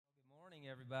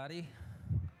Everybody.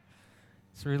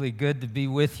 It's really good to be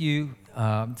with you.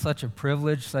 Such a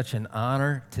privilege, such an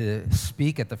honor to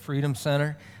speak at the Freedom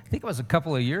Center. I think it was a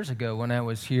couple of years ago when I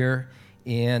was here,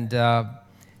 and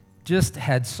just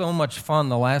had so much fun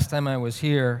the last time I was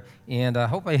here, and I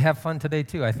hope I have fun today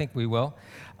too. I think we will.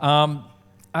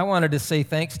 I wanted to say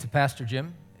thanks to Pastor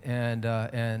Jim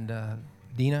and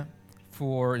Dina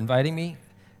for inviting me.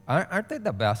 Aren't they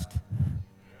the best?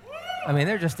 I mean,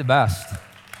 they're just the best.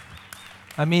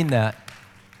 I mean that.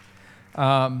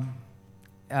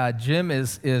 Jim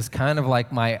is kind of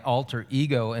like my alter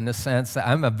ego in the sense that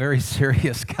I'm a very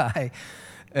serious guy,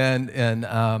 and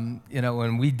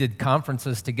when we did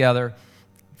conferences together,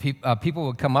 people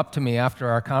would come up to me after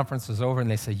our conference was over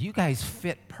and they say, "You guys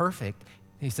fit perfect."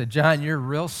 He said, "John, you're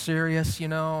real serious,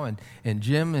 and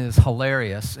Jim is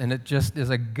hilarious," and it just is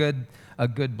a good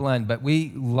blend. But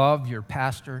we love your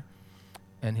pastor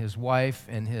and his wife,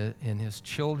 and his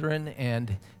children,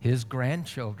 and his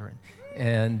grandchildren.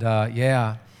 And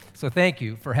so thank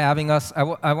you for having us.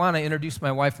 I want to introduce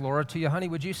my wife, Laura, to you. Honey,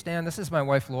 would you stand? This is my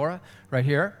wife, Laura, right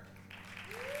here.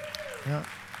 Yeah.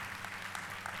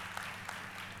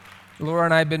 Laura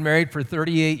and I have been married for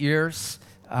 38 years.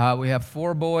 We have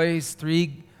 4 boys,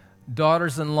 3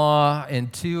 daughters-in-law,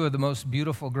 and 2 of the most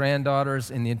beautiful granddaughters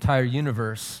in the entire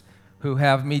universe, who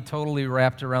have me totally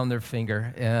wrapped around their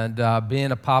finger. And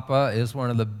being a papa is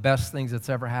one of the best things that's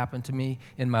ever happened to me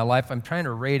in my life. I'm trying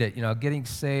to rate it, getting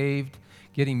saved,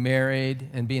 getting married,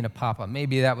 and being a papa.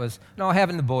 Maybe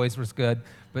having the boys was good,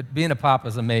 but being a papa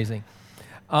is amazing.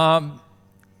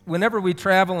 Whenever we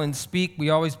travel and speak,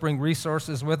 we always bring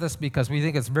resources with us because we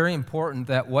think it's very important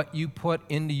that what you put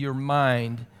into your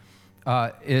mind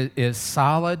is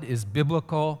solid, is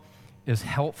biblical, is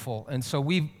helpful. And so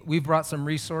we've brought some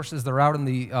resources. They're out in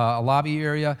the lobby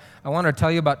area. I want to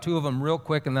tell you about 2 of them real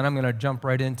quick, and then I'm going to jump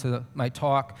right into my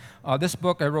talk. This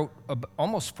book I wrote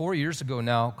almost 4 years ago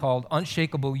now, called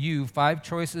Unshakable You, 5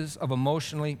 Choices of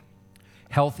Emotionally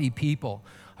Healthy People.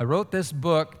 I wrote this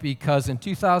book because in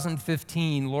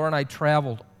 2015, Laura and I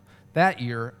traveled that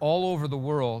year all over the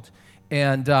world,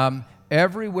 and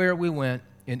everywhere we went,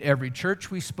 in every church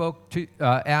we spoke to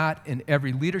at, in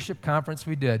every leadership conference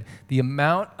we did, the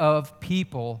amount of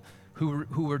people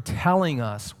who were telling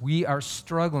us we are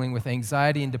struggling with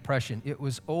anxiety and depression, it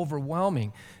was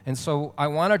overwhelming. And so I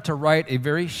wanted to write a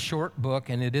very short book,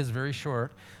 and it is very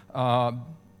short,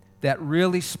 that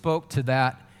really spoke to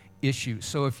that issue.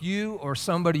 So if you or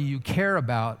somebody you care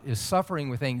about is suffering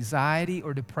with anxiety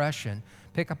or depression,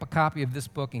 pick up a copy of this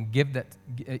book and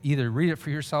either read it for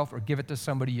yourself or give it to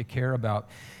somebody you care about.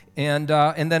 And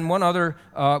then one other,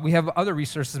 we have other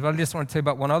resources, but I just want to tell you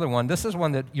about one other one. This is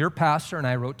one that your pastor and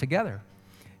I wrote together.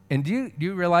 And do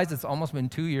you realize it's almost been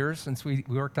 2 years since we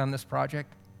worked on this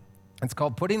project? It's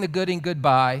called Putting the Good in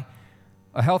Goodbye,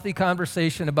 a healthy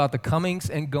conversation about the comings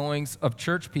and goings of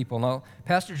church people. Now,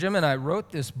 Pastor Jim and I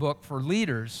wrote this book for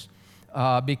leaders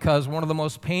because one of the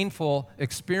most painful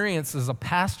experiences a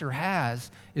pastor has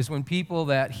is when people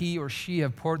that he or she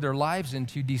have poured their lives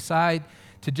into decide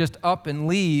to just up and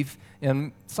leave,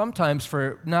 and sometimes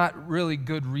for not really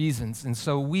good reasons. And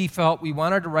so we felt we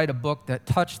wanted to write a book that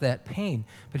touched that pain.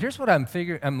 But here's what I'm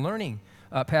learning,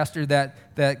 Pastor,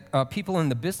 that people in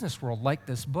the business world like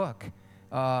this book.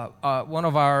 One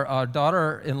of our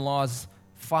daughter-in-law's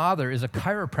father is a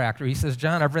chiropractor. He says,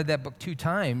 "John, I've read that book 2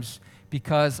 times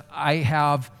because I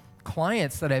have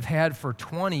clients that I've had for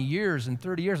 20 years and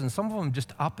 30 years, and some of them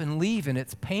just up and leave, and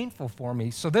it's painful for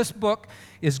me." So this book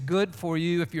is good for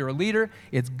you if you're a leader.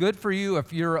 It's good for you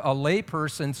if you're a lay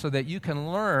person so that you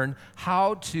can learn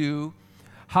how to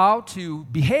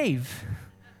behave.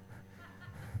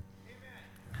 Amen.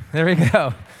 There we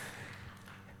go.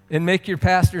 And make your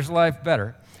pastor's life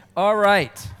better. All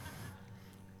right.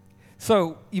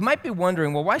 So you might be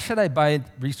wondering, well, why should I buy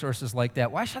resources like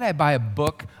that? Why should I buy a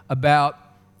book about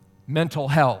mental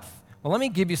health? Well, let me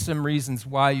give you some reasons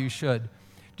why you should.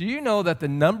 Do you know that the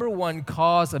number 1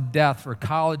 cause of death for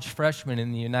college freshmen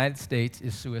in the United States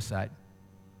is suicide?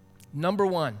 Number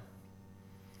 1.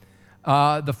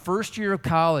 The first year of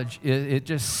college, it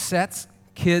just sets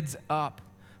kids up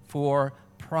for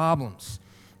problems.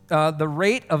 The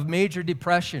rate of major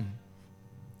depression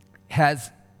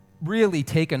has really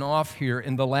taken off here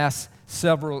in the last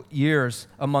several years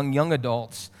among young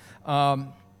adults.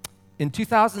 In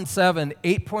 2007,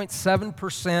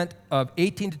 8.7% of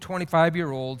 18 to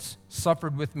 25-year-olds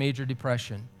suffered with major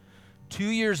depression. 2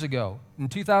 years ago, in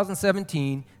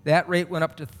 2017, that rate went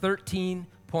up to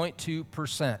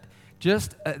 13.2%.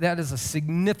 That is a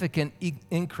significant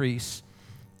increase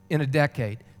in a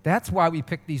decade. That's why we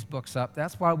pick these books up.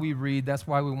 That's why we read. That's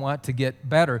why we want to get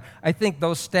better. I think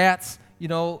those stats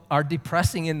are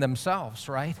depressing in themselves,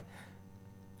 right?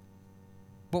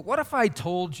 But what if I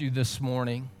told you this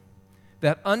morning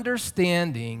that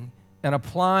understanding and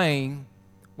applying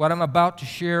what I'm about to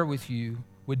share with you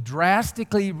would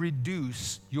drastically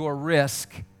reduce your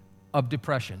risk of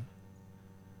depression?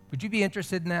 Would you be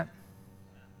interested in that?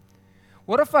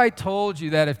 What if I told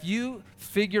you that if you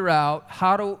figure out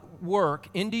how to work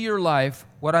into your life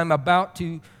what I'm about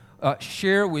to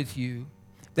share with you,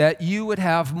 that you would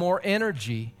have more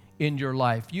energy in your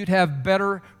life, you'd have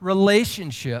better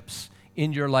relationships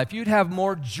in your life, you'd have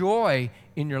more joy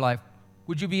in your life?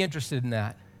 Would you be interested in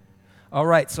that? All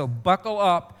right, so buckle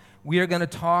up. We are going to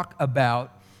talk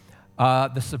about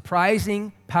the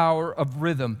surprising power of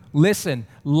rhythm. Listen,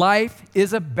 life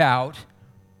is about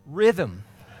rhythm.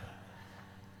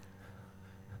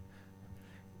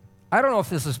 I don't know if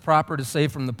this is proper to say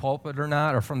from the pulpit or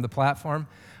not, or from the platform,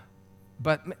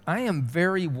 but I am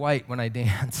very white when I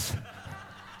dance.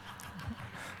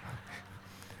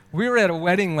 We were at a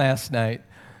wedding last night,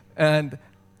 and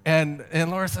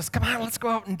Laura says, "Come on, let's go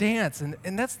out and dance."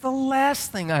 And that's the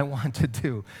last thing I want to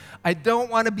do. I don't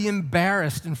want to be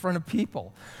embarrassed in front of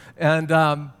people.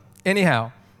 And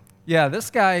anyhow, yeah, this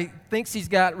guy thinks he's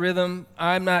got rhythm.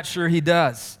 I'm not sure he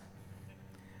does.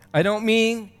 I don't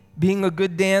mean being a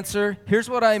good dancer. Here's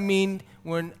what I mean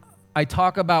when I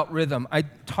talk about rhythm. I'm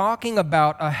talking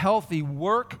about a healthy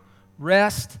work,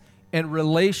 rest, and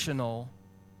relational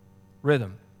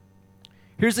rhythm.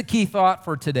 Here's a key thought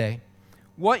for today.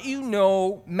 What you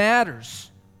know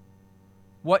matters.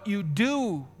 What you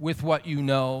do with what you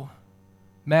know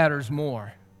matters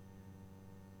more.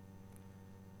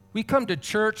 We come to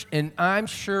church, and I'm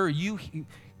sure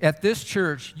at this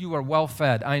church, you are well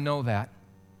fed. I know that.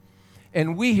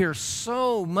 And we hear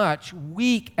so much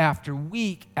week after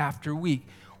week after week.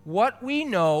 What we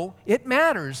know, it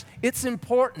matters. It's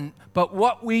important. But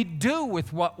what we do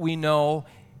with what we know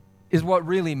is what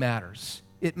really matters.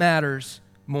 It matters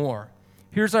more.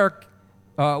 Here's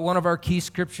one of our key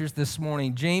scriptures this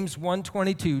morning, James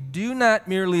 1:22. Do not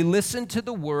merely listen to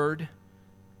the word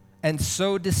and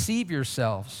so deceive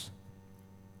yourselves.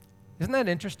 Isn't that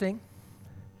interesting?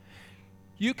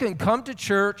 You can come to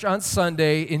church on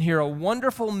Sunday and hear a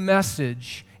wonderful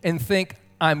message and think,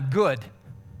 I'm good.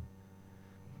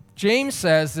 James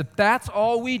says if that's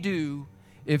all we do,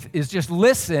 is just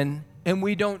listen and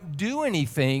we don't do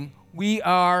anything, we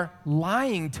are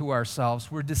lying to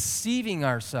ourselves. We're deceiving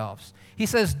ourselves. He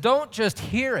says, don't just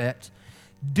hear it,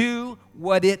 do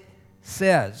what it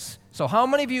says. So how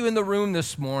many of you in the room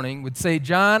this morning would say,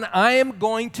 John, I am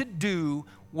going to do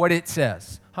what it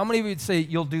says? How many of you would say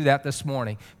you'll do that this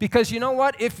morning? Because you know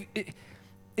what?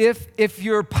 If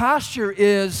your posture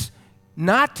is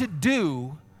not to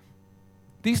do,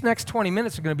 these next 20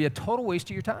 minutes are going to be a total waste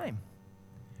of your time.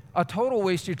 A total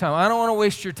waste of your time. I don't want to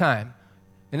waste your time.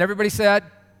 And everybody said,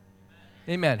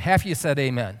 amen. Half of you said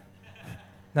amen.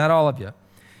 Not all of you.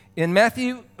 In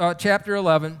Matthew chapter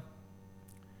 11,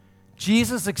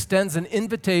 Jesus extends an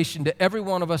invitation to every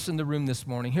one of us in the room this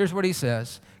morning. Here's what he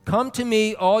says. Come to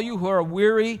me, all you who are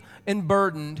weary and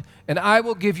burdened, and I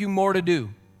will give you more to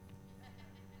do.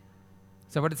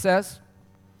 Is that what it says?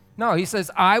 No, he says,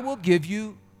 I will give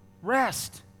you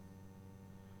rest.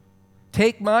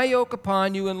 Take my yoke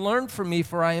upon you and learn from me,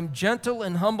 for I am gentle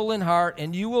and humble in heart,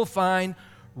 and you will find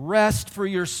rest for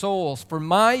your souls. For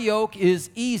my yoke is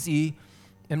easy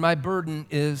and my burden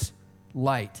is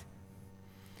light.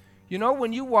 You know,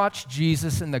 when you watch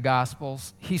Jesus in the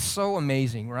Gospels, he's so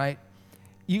amazing, right?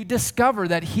 You discover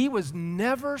that he was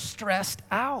never stressed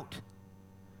out,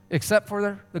 except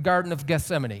for the Garden of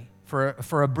Gethsemane.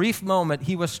 For a brief moment,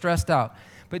 he was stressed out.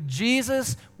 But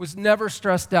Jesus was never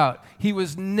stressed out. He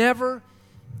was never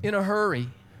in a hurry.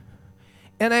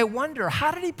 And I wonder,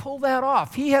 how did he pull that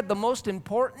off? He had the most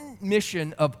important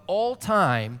mission of all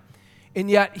time, and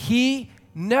yet he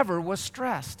never was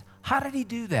stressed. How did he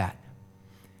do that?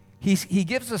 He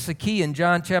gives us a key in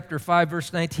John chapter 5,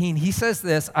 verse 19. He says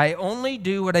this, I only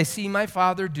do what I see my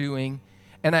Father doing,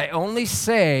 and I only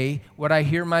say what I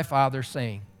hear my Father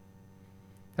saying.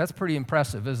 That's pretty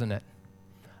impressive, isn't it?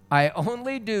 I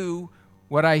only do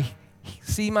what I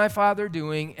see my Father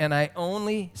doing, and I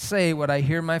only say what I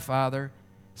hear my Father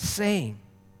saying.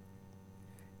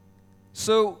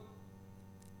 So,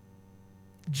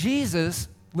 Jesus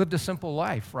lived a simple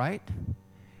life, right?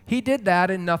 He did that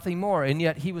and nothing more, and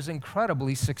yet he was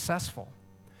incredibly successful.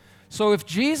 So if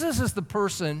Jesus is the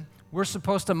person we're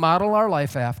supposed to model our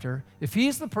life after, if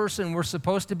he's the person we're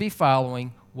supposed to be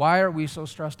following, why are we so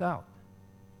stressed out?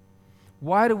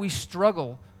 Why do we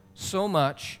struggle so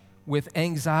much with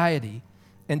anxiety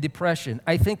and depression?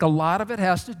 I think a lot of it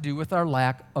has to do with our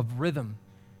lack of rhythm.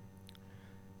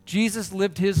 Jesus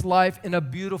lived his life in a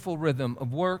beautiful rhythm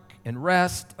of work and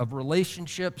rest, of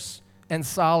relationships and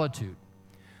solitude.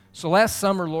 So last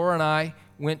summer, Laura and I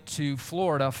went to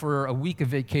Florida for a week of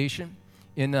vacation.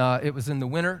 It was in the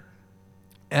winter.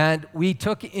 And we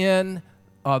took in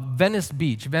Venice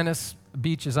Beach. Venice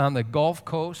Beach is on the Gulf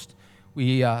Coast.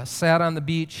 We sat on the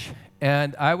beach,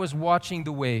 and I was watching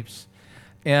the waves.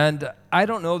 And I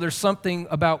don't know, there's something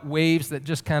about waves that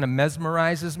just kind of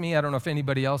mesmerizes me. I don't know if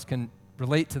anybody else can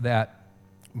relate to that.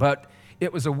 But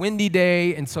it was a windy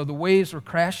day, and so the waves were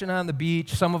crashing on the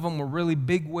beach. Some of them were really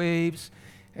big waves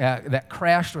that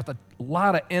crashed with a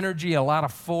lot of energy, a lot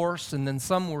of force, and then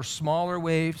some were smaller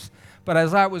waves. But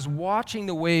as I was watching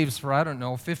the waves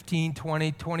for, 15,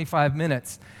 20, 25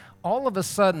 minutes, all of a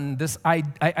sudden,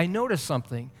 I noticed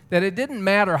something, that it didn't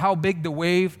matter how big the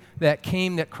wave that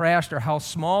came that crashed or how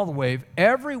small the wave.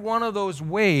 Every one of those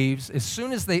waves,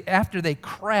 after they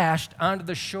crashed onto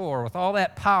the shore with all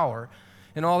that power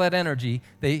and all that energy,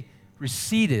 they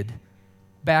receded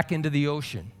back into the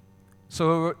ocean.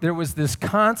 So there was this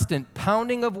constant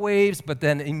pounding of waves, but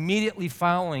then immediately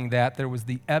following that, there was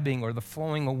the ebbing or the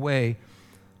flowing away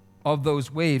of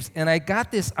those waves. And I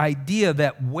got this idea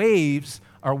that waves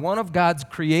are one of God's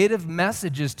creative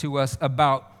messages to us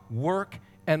about work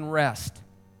and rest.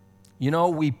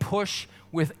 We push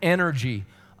with energy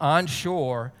on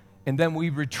shore, and then we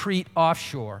retreat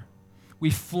offshore.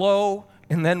 We flow,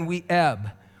 and then we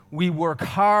ebb. We work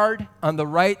hard on the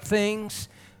right things,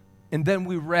 and then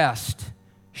we rest.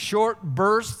 Short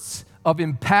bursts of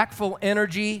impactful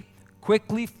energy,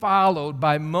 quickly followed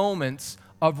by moments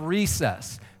of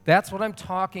recess. That's what I'm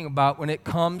talking about when it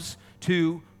comes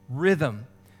to rhythm.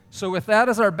 So with that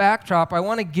as our backdrop, I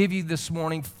want to give you this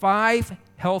morning 5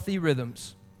 healthy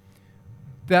rhythms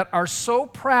that are so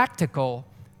practical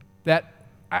that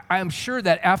I'm sure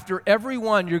that after every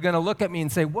one, you're going to look at me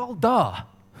and say, well, duh.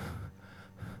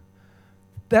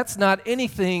 That's not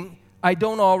anything I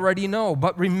don't already know.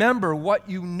 But remember, what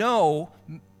you know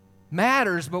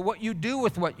matters, but what you do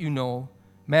with what you know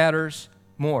matters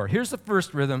more. Here's the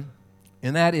first rhythm,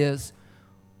 and that is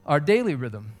our daily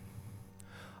rhythm.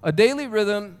 A daily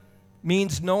rhythm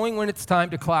means knowing when it's time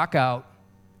to clock out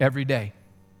every day.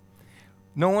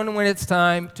 Knowing when it's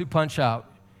time to punch out.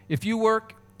 If you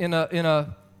work in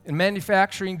a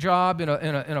manufacturing job, in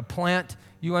a plant,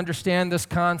 you understand this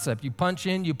concept. You punch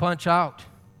in, you punch out.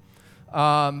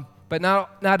 But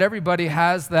not everybody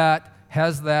has that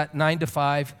 9 to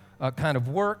 5 kind of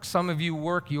work. Some of you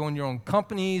own your own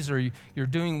companies, or you're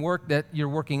doing work that you're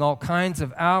working all kinds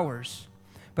of hours.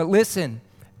 But listen,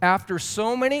 after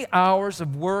so many hours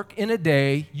of work in a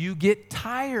day, you get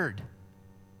tired,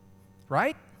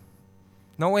 right?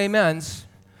 No amens.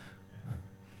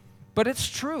 But it's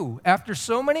true. After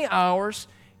so many hours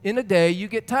in a day, you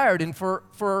get tired. And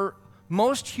for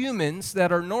most humans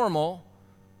that are normal,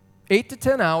 8 to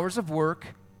 10 hours of work,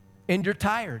 and you're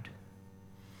tired.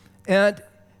 And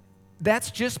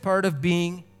that's just part of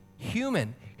being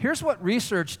human. Here's what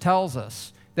research tells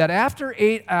us, that after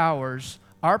 8 hours,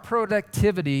 our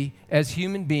productivity as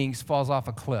human beings falls off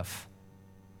a cliff.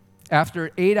 After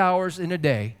 8 hours in a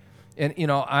day, and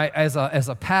I as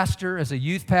a pastor, as a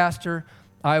youth pastor,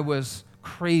 I was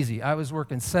crazy. I was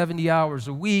working 70 hours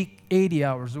a week, 80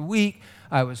 hours a week.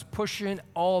 I was pushing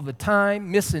all the time,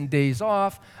 missing days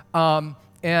off,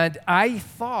 and I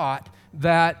thought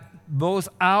that those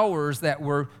hours that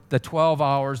were the 12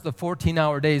 hours, the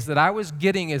 14-hour days, that I was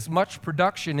getting as much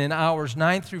production in hours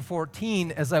 9 through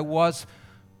 14 as I was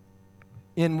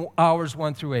in hours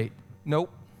 1 through 8.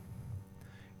 Nope.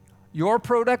 Your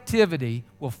productivity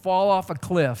will fall off a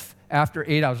cliff after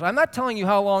 8 hours. I'm not telling you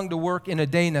how long to work in a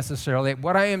day necessarily.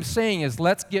 What I am saying is,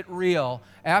 let's get real.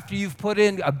 After you've put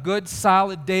in a good,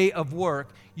 solid day of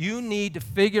work, you need to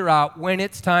figure out when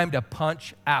it's time to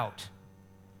punch out.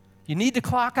 You need to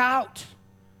clock out.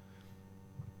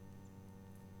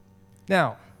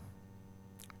 Now,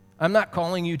 I'm not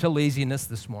calling you to laziness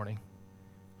this morning,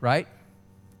 right?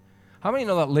 How many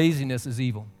know that laziness is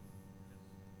evil?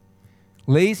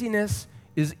 Laziness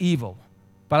is evil.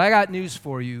 But I got news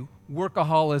for you.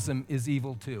 Workaholism is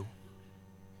evil too.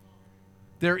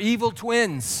 They're evil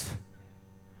twins.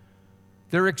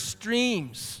 They're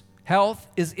extremes. Health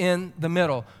is in the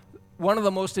middle. One of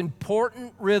the most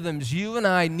important rhythms you and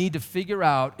I need to figure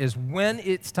out is when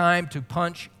it's time to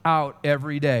punch out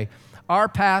every day. Our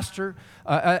pastor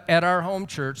at our home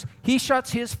church, he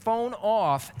shuts his phone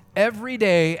off every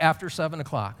day after 7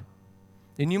 o'clock.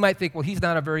 And you might think, well, he's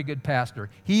not a very good pastor.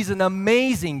 He's an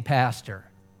amazing pastor.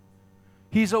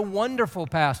 He's a wonderful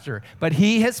pastor, but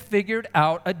he has figured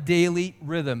out a daily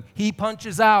rhythm. He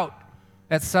punches out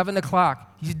at 7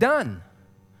 o'clock. He's done.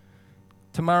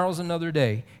 Tomorrow's another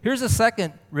day. Here's a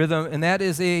second rhythm, and that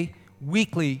is a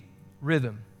weekly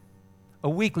rhythm. A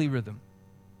weekly rhythm.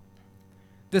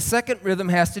 The second rhythm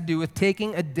has to do with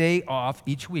taking a day off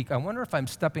each week. I wonder if I'm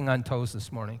stepping on toes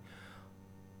this morning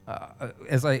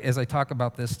as I talk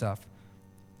about this stuff.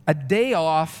 A day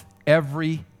off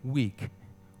every week.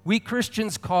 We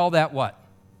Christians call that what?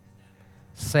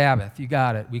 Sabbath. You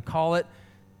got it. We call it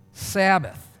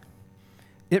Sabbath.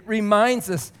 It reminds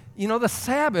us, the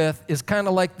Sabbath is kind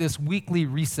of like this weekly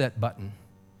reset button.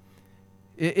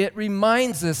 It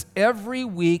reminds us every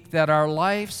week that our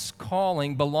life's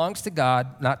calling belongs to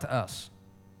God, not to us.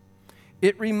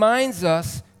 It reminds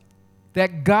us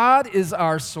that God is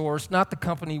our source, not the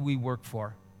company we work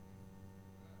for.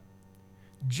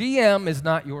 GM is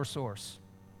not your source.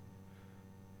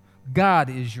 God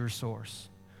is your source.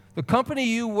 The company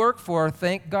you work for,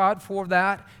 thank God for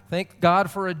that. Thank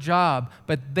God for a job.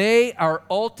 But they are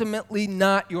ultimately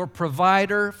not your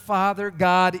provider. Father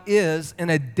God is.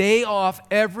 And a day off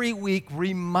every week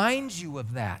reminds you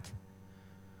of that.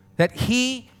 That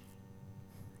He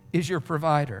is your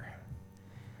provider.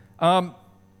 I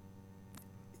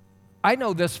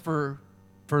know this for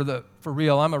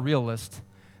real. I'm a realist.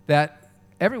 That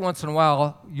every once in a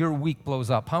while, your week blows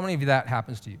up. How many of you that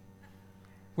happens to you?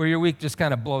 Where your week just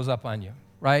kind of blows up on you,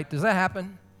 right? Does that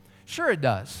happen? Sure it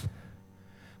does.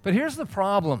 But here's the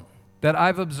problem that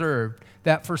I've observed,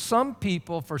 that for some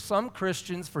people, for some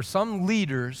Christians, for some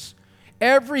leaders,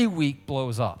 every week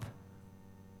blows up.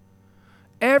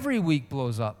 Every week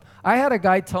blows up. I had a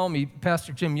guy tell me,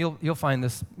 Pastor Jim, you'll find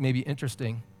this maybe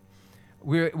interesting.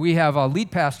 We have lead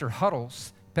pastor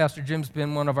huddles. Pastor Jim's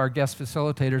been one of our guest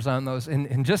facilitators on those.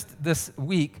 And just this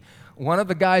week, one of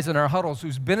the guys in our huddles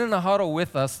who's been in a huddle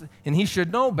with us, and he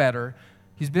should know better,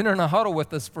 he's been in a huddle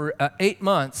with us for 8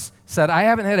 months, said, I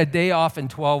haven't had a day off in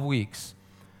 12 weeks.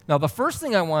 Now, the first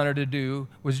thing I wanted to do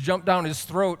was jump down his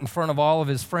throat in front of all of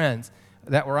his friends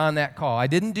that were on that call. I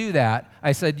didn't do that.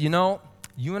 I said,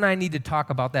 you and I need to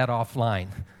talk about that offline.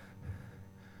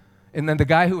 And then the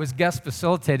guy who was guest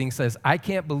facilitating says, I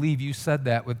can't believe you said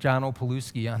that with John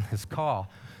Opalewski on this call,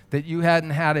 that you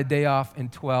hadn't had a day off in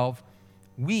 12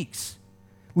 weeks.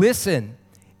 Listen,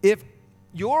 if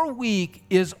your week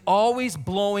is always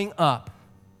blowing up,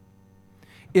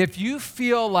 if you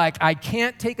feel like I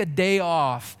can't take a day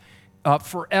off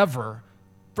forever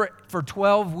for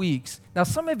 12 weeks, now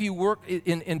some of you work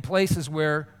in places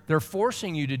where they're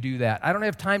forcing you to do that. I don't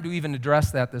have time to even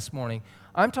address that this morning.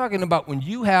 I'm talking about when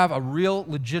you have a real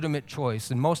legitimate choice,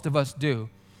 and most of us do.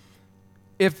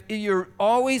 If you're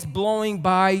always blowing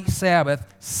by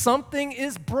Sabbath, something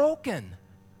is broken.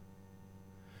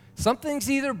 Something's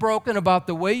either broken about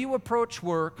the way you approach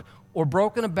work or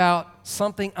broken about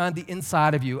something on the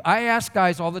inside of you. I ask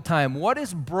guys all the time, what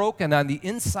is broken on the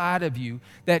inside of you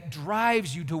that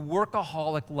drives you to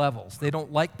workaholic levels? They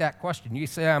don't like that question. You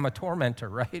say, I'm a tormentor,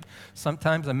 right?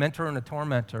 Sometimes a mentor and a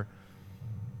tormentor.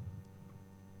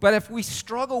 But if we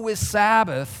struggle with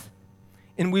Sabbath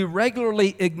and we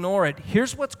regularly ignore it,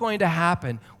 here's what's going to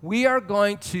happen. We are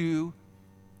going to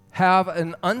have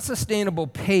an unsustainable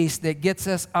pace that gets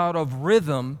us out of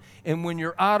rhythm, and when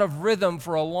you're out of rhythm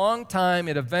for a long time,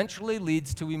 it eventually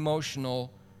leads to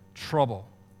emotional trouble.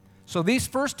 So these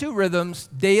first two rhythms,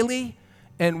 daily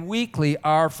and weekly,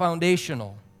 are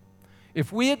foundational.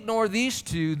 If we ignore these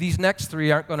two, these next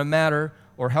three aren't going to matter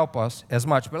or help us as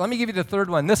much. But let me give you the third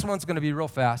one. This one's going to be real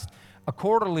fast. A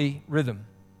quarterly rhythm.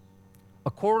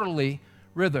 A quarterly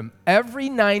rhythm. Every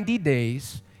 90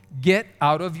 days, get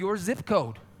out of your zip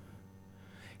code.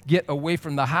 Get away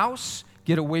from the house,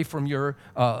 get away from your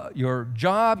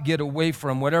job, get away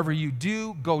from whatever you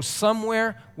do. Go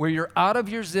somewhere where you're out of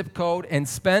your zip code and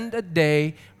spend a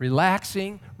day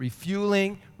relaxing,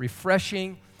 refueling,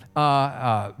 refreshing,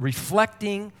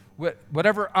 reflecting,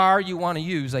 whatever R you want to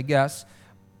use, I guess.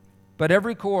 But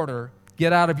every quarter,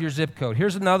 get out of your zip code.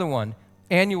 Here's another one,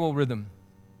 annual rhythm.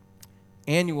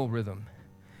 Annual rhythm.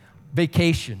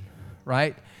 Vacation,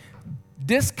 right?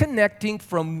 Disconnecting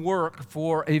from work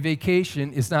for a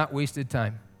vacation is not wasted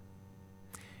time.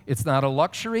 It's not a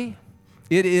luxury.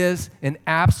 It is an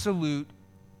absolute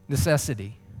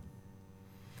necessity.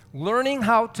 Learning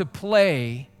how to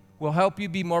play will help you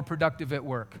be more productive at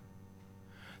work.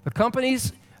 The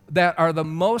companies that are the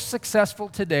most successful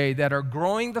today, that are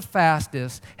growing the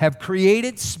fastest, have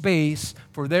created space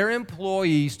for their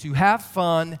employees to have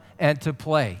fun and to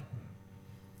play.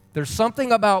 There's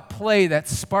something about play that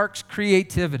sparks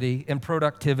creativity and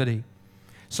productivity.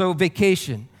 So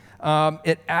vacation,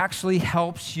 it actually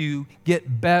helps you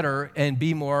get better and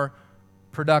be more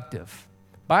productive.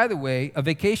 By the way, a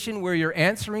vacation where you're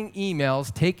answering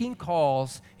emails, taking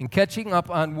calls, and catching up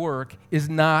on work is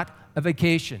not a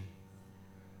vacation.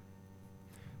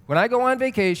 When I go on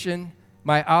vacation,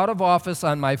 my out of office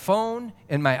on my phone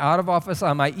and my out of office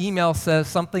on my email says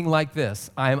something like this: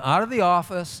 I am out of the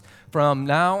office from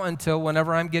now until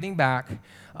whenever I'm getting back.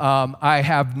 I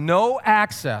have no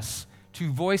access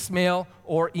to voicemail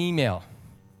or email.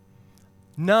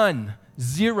 None.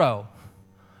 Zero.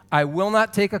 I will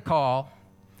not take a call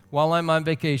while I'm on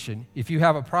vacation. If you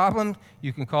have a problem,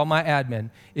 you can call my admin.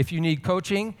 If you need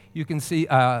coaching, you can see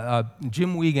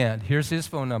Jim Wiegand. Here's his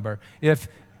phone number.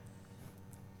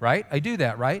 Right? I do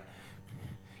that, right?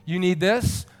 You need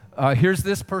this? Here's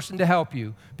this person to help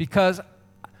you. Because,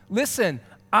 listen,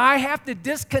 I have to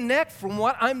disconnect from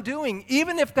what I'm doing.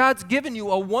 Even if God's given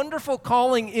you a wonderful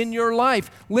calling in your life,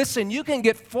 listen, you can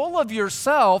get full of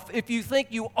yourself if you think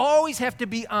you always have to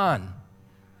be on.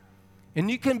 And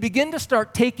you can begin to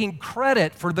start taking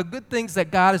credit for the good things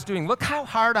that God is doing. Look how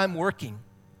hard I'm working.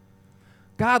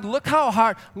 God, look how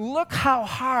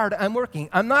hard I'm working.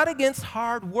 I'm not against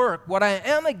hard work. What I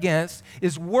am against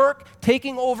is work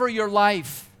taking over your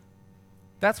life.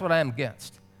 That's what I am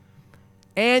against.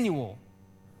 Annual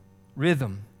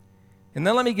rhythm. And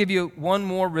then let me give you one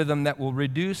more rhythm that will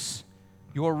reduce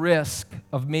your risk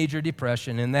of major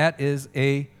depression, and that is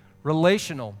a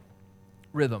relational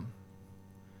rhythm.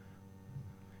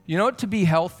 You know, to be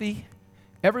healthy,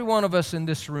 every one of us in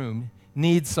this room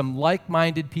needs some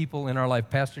like-minded people in our life.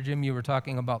 Pastor Jim, you were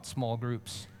talking about small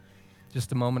groups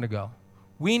just a moment ago.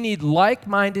 We need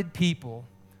like-minded people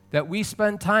that we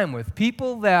spend time with,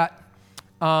 people that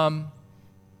can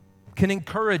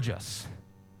encourage us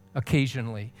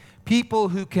occasionally, people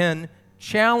who can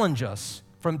challenge us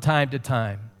from time to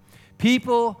time,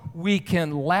 people we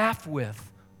can laugh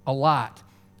with a lot.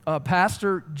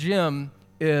 Pastor Jim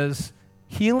is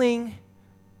healing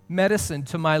medicine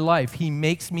to my life. He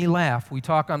makes me laugh. We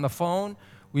talk on the phone.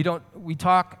 We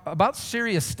talk about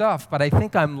serious stuff, but I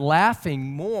think I'm laughing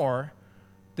more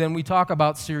than we talk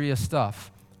about serious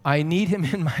stuff. I need him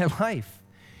in my life.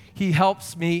 He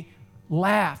helps me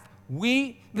laugh.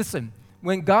 Listen,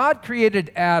 when God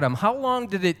created Adam, how long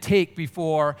did it take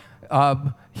before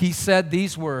he said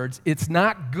these words, "It's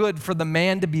not good for the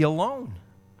man to be alone"?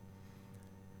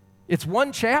 It's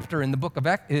one chapter in the book of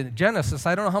Genesis.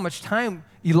 I don't know how much time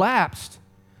elapsed.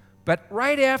 But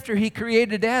right after he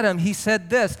created Adam, he said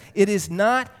this: "It is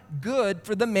not good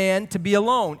for the man to be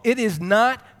alone." It is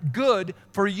not good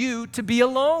for you to be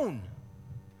alone.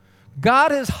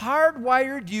 God has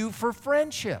hardwired you for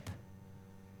friendship.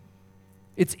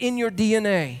 It's in your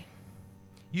DNA.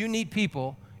 You need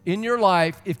people in your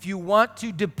life. If you want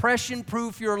to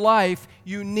depression-proof your life,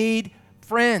 you need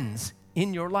friends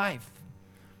in your life.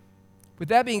 With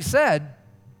that being said,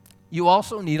 you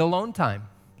also need alone time.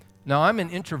 Now, I'm an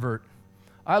introvert.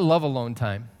 I love alone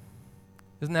time.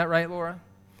 Isn't that right, Laura?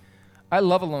 I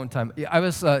love alone time. I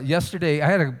was yesterday, I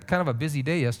had a kind of a busy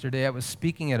day yesterday. I was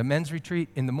speaking at a men's retreat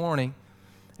in the morning,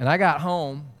 and I got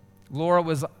home. Laura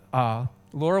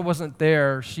wasn't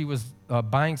there. She was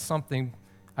buying something.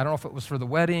 I don't know if it was for the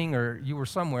wedding or you were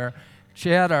somewhere.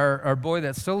 Chad, our boy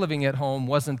that's still living at home,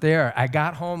 wasn't there. I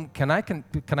got home. Can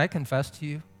I confess to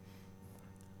you?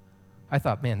 I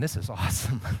thought, man, this is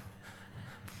awesome.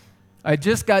 I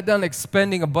just got done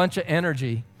expending a bunch of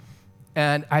energy,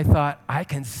 and I thought, I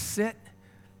can sit.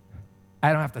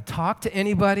 I don't have to talk to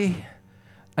anybody,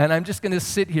 and I'm just going to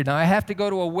sit here. Now, I have to go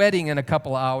to a wedding in a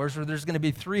couple of hours where there's going to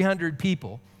be 300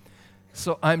 people.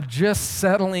 So I'm just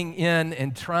settling in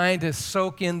and trying to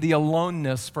soak in the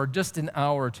aloneness for just an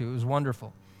hour or two. It was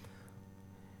wonderful.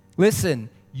 Listen,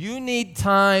 you need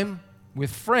time with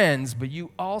friends, but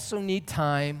you also need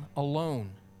time alone.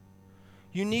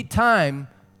 You need time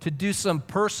to do some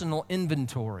personal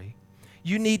inventory.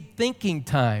 You need thinking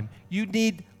time. You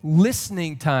need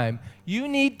listening time. You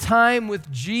need time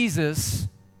with Jesus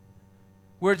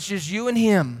where it's just you and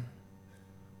him.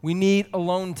 We need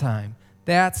alone time.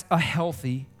 That's a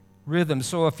healthy rhythm.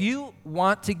 So if you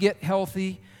want to get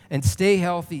healthy and stay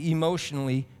healthy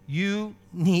emotionally, you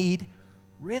need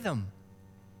rhythm.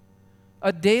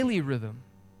 A daily rhythm.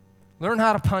 Learn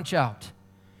how to punch out.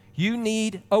 You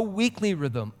need a weekly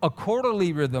rhythm, a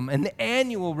quarterly rhythm, an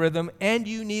annual rhythm, and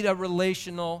you need a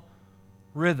relational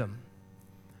rhythm.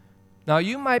 Now,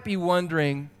 you might be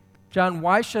wondering, John,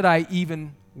 why should I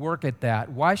even work at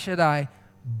that? Why should I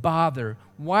bother?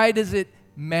 Why does it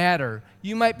matter?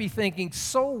 You might be thinking,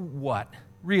 so what,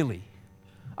 really?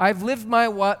 I've lived my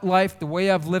life the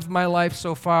way I've lived my life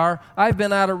so far. I've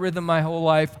been out of rhythm my whole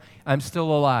life. I'm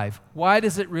still alive. Why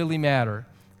does it really matter?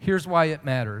 Here's why it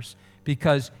matters.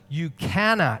 Because you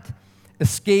cannot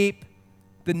escape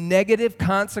the negative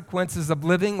consequences of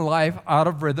living life out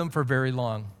of rhythm for very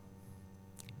long.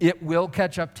 It will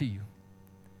catch up to you.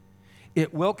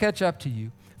 It will catch up to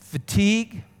you.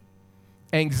 Fatigue,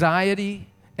 anxiety,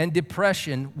 and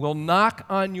depression will knock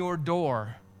on your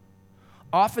door,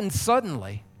 often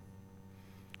suddenly,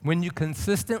 when you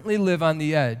consistently live on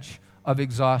the edge of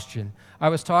exhaustion. I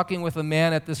was talking with a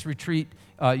man at this retreat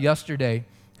yesterday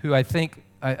who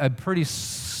I'm pretty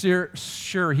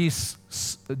sure he's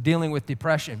dealing with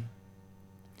depression.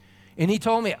 And he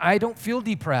told me, I don't feel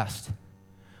depressed.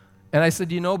 And I said,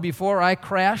 before I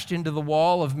crashed into the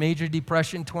wall of major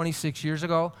depression 26 years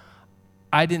ago,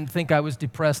 I didn't think I was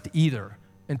depressed either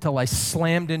until I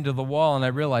slammed into the wall and I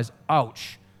realized,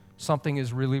 ouch, something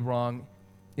is really wrong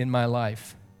in my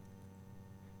life.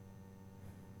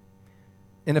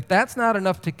 And if that's not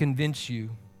enough to convince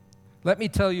you, let me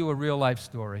tell you a real life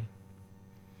story.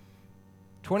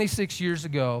 26 years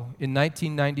ago, in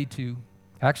 1992,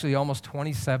 actually almost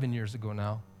 27 years ago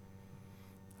now,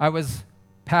 I was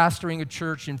pastoring a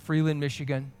church in Freeland,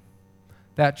 Michigan.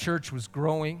 That church was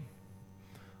growing.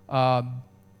 I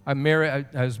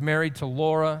was married to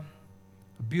Laura,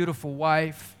 a beautiful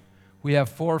wife. We have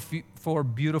four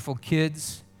beautiful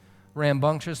kids,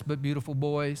 rambunctious but beautiful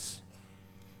boys.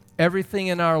 Everything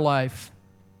in our life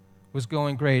was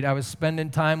going great. I was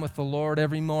spending time with the Lord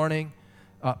every morning,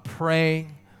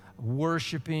 praying,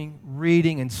 worshiping,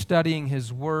 reading, and studying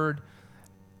His Word.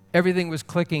 Everything was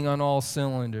clicking on all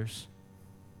cylinders.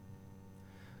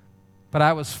 But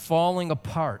I was falling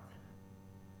apart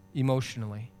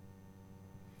emotionally.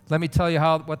 Let me tell you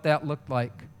what that looked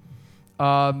like.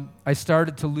 I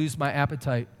started to lose my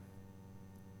appetite.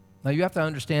 Now, you have to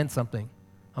understand something.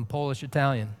 I'm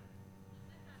Polish-Italian.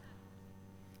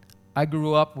 I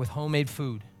grew up with homemade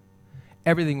food.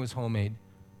 Everything was homemade.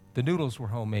 The noodles were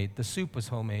homemade. The soup was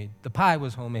homemade. The pie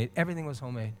was homemade. Everything was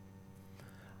homemade.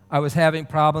 I was having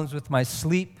problems with my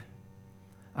sleep.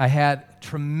 I had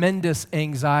tremendous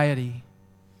anxiety,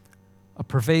 a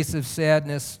pervasive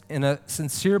sadness, and a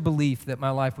sincere belief that my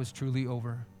life was truly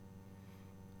over.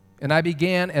 And I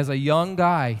began, as a young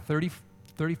guy,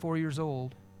 34 years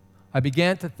old, I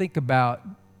began to think about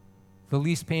the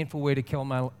least painful way to kill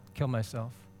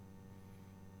myself.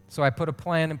 So I put a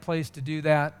plan in place to do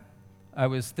that. I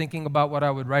was thinking about what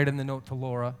I would write in the note to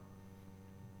Laura.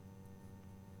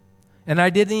 And I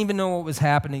didn't even know what was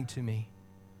happening to me.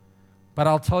 But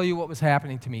I'll tell you what was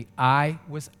happening to me. I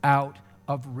was out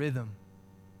of rhythm.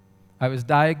 I was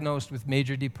diagnosed with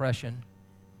major depression.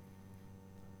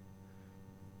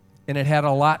 And it had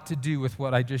a lot to do with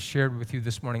what I just shared with you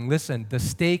this morning. Listen, the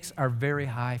stakes are very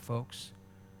high, folks.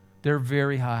 They're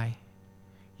very high.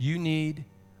 You need,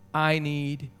 I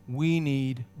need, we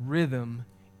need rhythm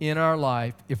in our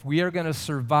life if we are going to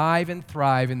survive and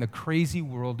thrive in the crazy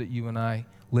world that you and I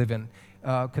live in.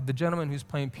 Could the gentleman who's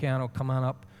playing piano come on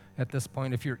up at this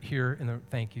point? If you're here,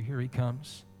 thank you. Here he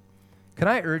comes. Can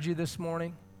I urge you this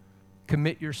morning,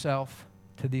 commit yourself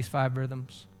to these 5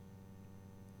 rhythms?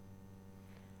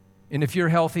 And if you're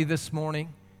healthy this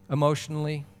morning,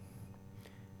 emotionally,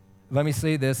 let me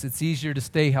say this, it's easier to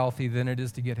stay healthy than it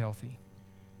is to get healthy.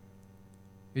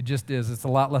 It just is. It's a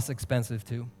lot less expensive,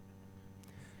 too.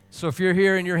 So if you're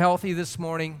here and you're healthy this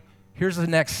morning, here's the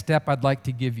next step I'd like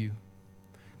to give you.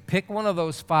 Pick one of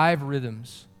those 5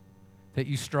 rhythms that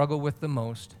you struggle with the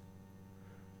most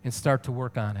and start to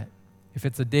work on it. If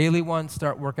it's a daily one,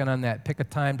 start working on that. Pick a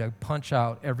time to punch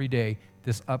out every day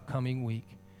this upcoming week.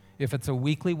 If it's a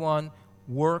weekly one,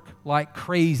 work like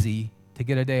crazy to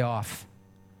get a day off,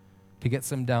 to get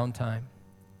some downtime.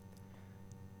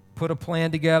 Put a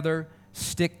plan together,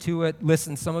 stick to it.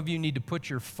 Listen, some of you need to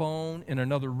put your phone in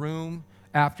another room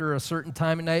after a certain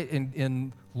time of night,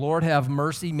 and Lord have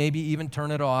mercy, maybe even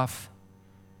turn it off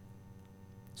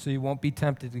so you won't be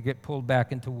tempted to get pulled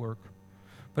back into work.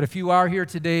 But if you are here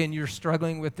today and you're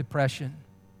struggling with depression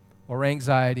or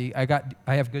anxiety, I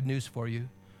have good news for you.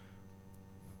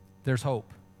 There's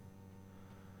hope.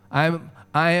 I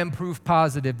am proof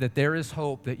positive that there is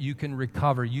hope that you can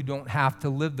recover. You don't have to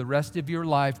live the rest of your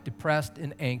life depressed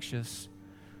and anxious.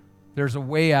 There's a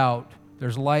way out.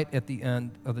 There's light at the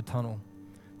end of the tunnel.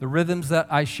 The rhythms that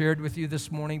I shared with you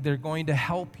this morning, they're going to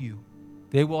help you.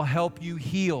 They will help you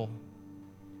heal.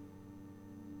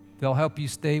 They'll help you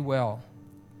stay well.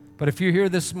 But if you're here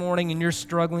this morning and you're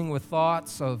struggling with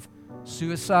thoughts of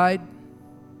suicide,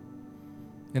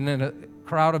 and in a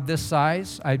crowd of this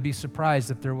size, I'd be surprised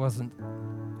if there wasn't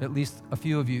at least a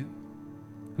few of you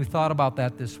who thought about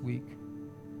that this week.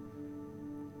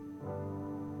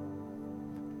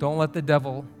 Don't let the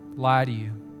devil lie to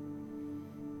you.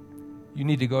 You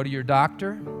need to go to your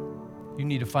doctor. You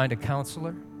need to find a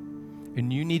counselor.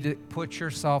 And you need to put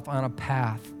yourself on a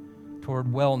path toward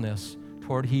wellness,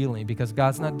 toward healing, because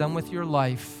God's not done with your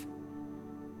life.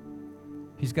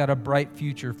 He's got a bright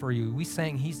future for you. We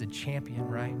sang He's a champion,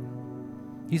 right?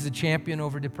 He's a champion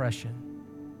over depression.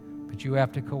 But you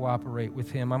have to cooperate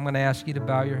with Him. I'm going to ask you to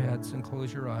bow your heads and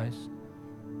close your eyes.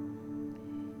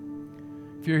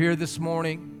 If you're here this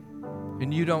morning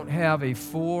and you don't have a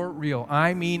for real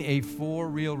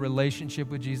relationship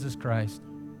with Jesus Christ,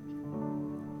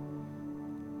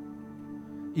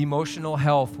 emotional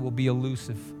health will be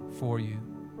elusive for you.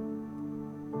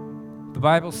 The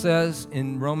Bible says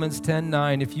in Romans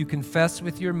 10:9, if you confess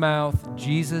with your mouth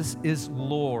Jesus is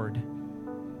Lord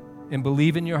and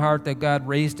believe in your heart that God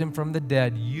raised Him from the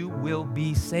dead, you will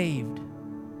be saved.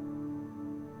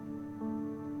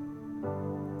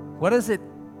 What is it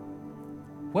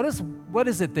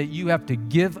that you have to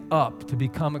give up to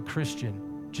become a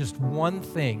Christian? Just one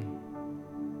thing.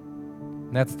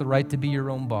 And that's the right to be your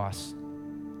own boss.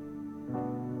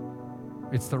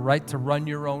 It's the right to run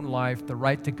your own life, the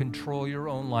right to control your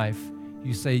own life.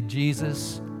 You say,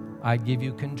 Jesus, I give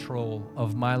you control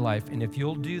of my life. And if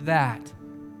you'll do that,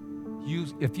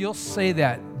 if you'll say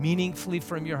that meaningfully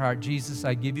from your heart, Jesus,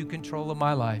 I give you control of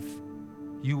my life,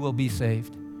 you will be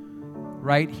saved.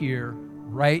 Right here,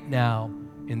 right now,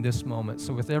 in this moment.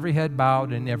 So with every head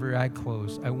bowed and every eye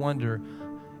closed, I wonder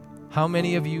how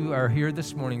many of you are here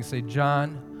this morning and say,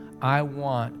 John, I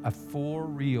want a for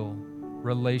real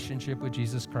relationship with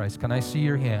Jesus Christ. Can I see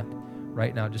your hand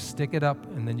right now? Just stick it up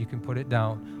and then you can put it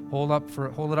down. Hold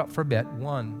it up for a bit.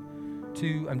 1,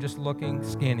 2, I'm just looking,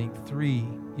 scanning. 3,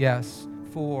 yes.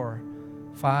 4,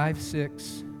 5,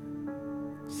 6,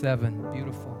 7.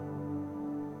 Beautiful.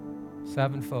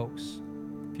 7 folks.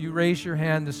 If you raise your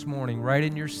hand this morning, right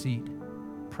in your seat,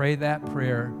 pray that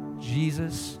prayer.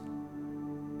 Jesus,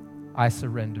 I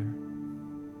surrender.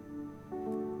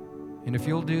 And if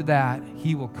you'll do that,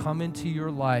 He will come into your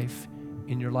life,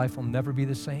 and your life will never be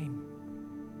the same.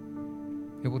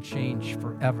 It will change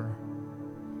forever.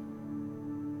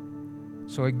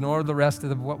 So ignore the rest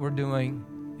of what we're doing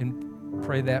and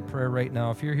pray that prayer right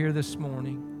now. If you're here this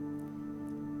morning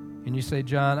and you say,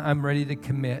 John, I'm ready to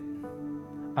commit.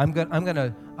 I'm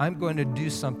going to do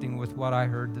something with what I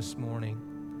heard this morning.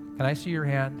 Can I see your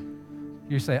hand?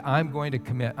 You say, I'm going to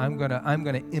commit. I'm going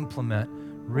to implement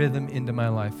rhythm into my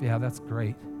life. Yeah, that's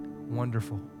great.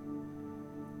 Wonderful.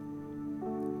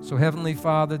 So Heavenly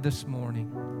Father, this morning,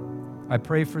 I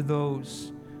pray for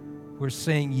those who are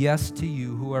saying yes to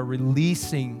you, who are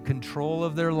releasing control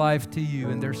of their life to you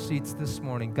in their seats this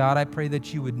morning. God, I pray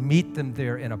that you would meet them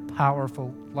there in a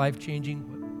powerful,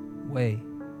 life-changing way.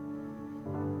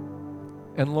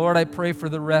 And Lord, I pray for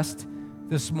the rest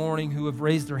this morning who have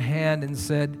raised their hand and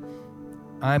said,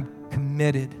 I'm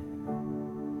committed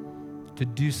to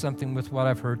do something with what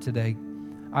I've heard today.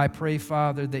 I pray,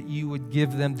 Father, that you would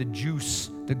give them the juice,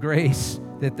 the grace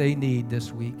that they need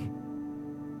this week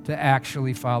to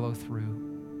actually follow through.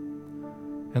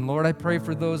 And Lord, I pray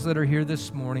for those that are here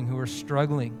this morning who are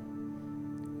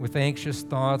struggling with anxious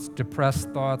thoughts,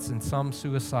 depressed thoughts, and some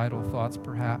suicidal thoughts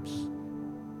perhaps.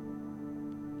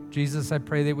 Jesus, I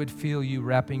pray they would feel you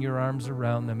wrapping your arms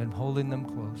around them and holding them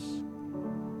close.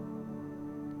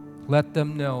 Let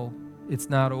them know it's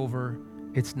not over.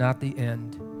 It's not the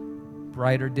end.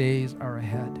 Brighter days are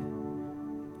ahead.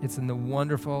 It's in the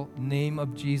wonderful name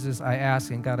of Jesus I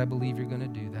ask, and God, I believe you're going to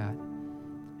do that.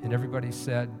 And everybody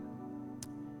said,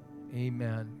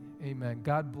 amen. Amen.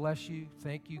 God bless you.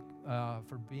 Thank you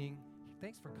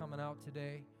thanks for coming out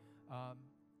today.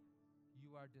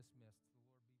 You are dismissed.